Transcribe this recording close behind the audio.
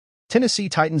Tennessee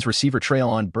Titans receiver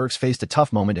Treylon Burks faced a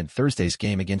tough moment in Thursday's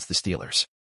game against the Steelers.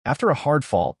 After a hard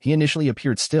fall, he initially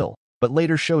appeared still, but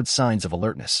later showed signs of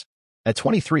alertness. At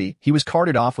 23, he was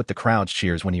carted off with the crowd's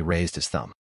cheers when he raised his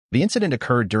thumb. The incident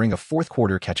occurred during a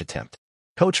fourth-quarter catch attempt.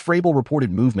 Coach Vrabel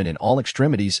reported movement in all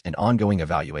extremities and ongoing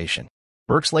evaluation.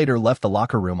 Burks later left the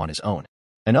locker room on his own.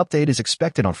 An update is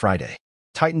expected on Friday.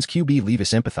 Titans QB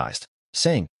Levis empathized,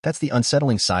 saying, "That's the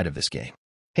unsettling side of this game."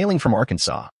 Hailing from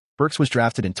Arkansas, Burks was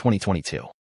drafted in 2022.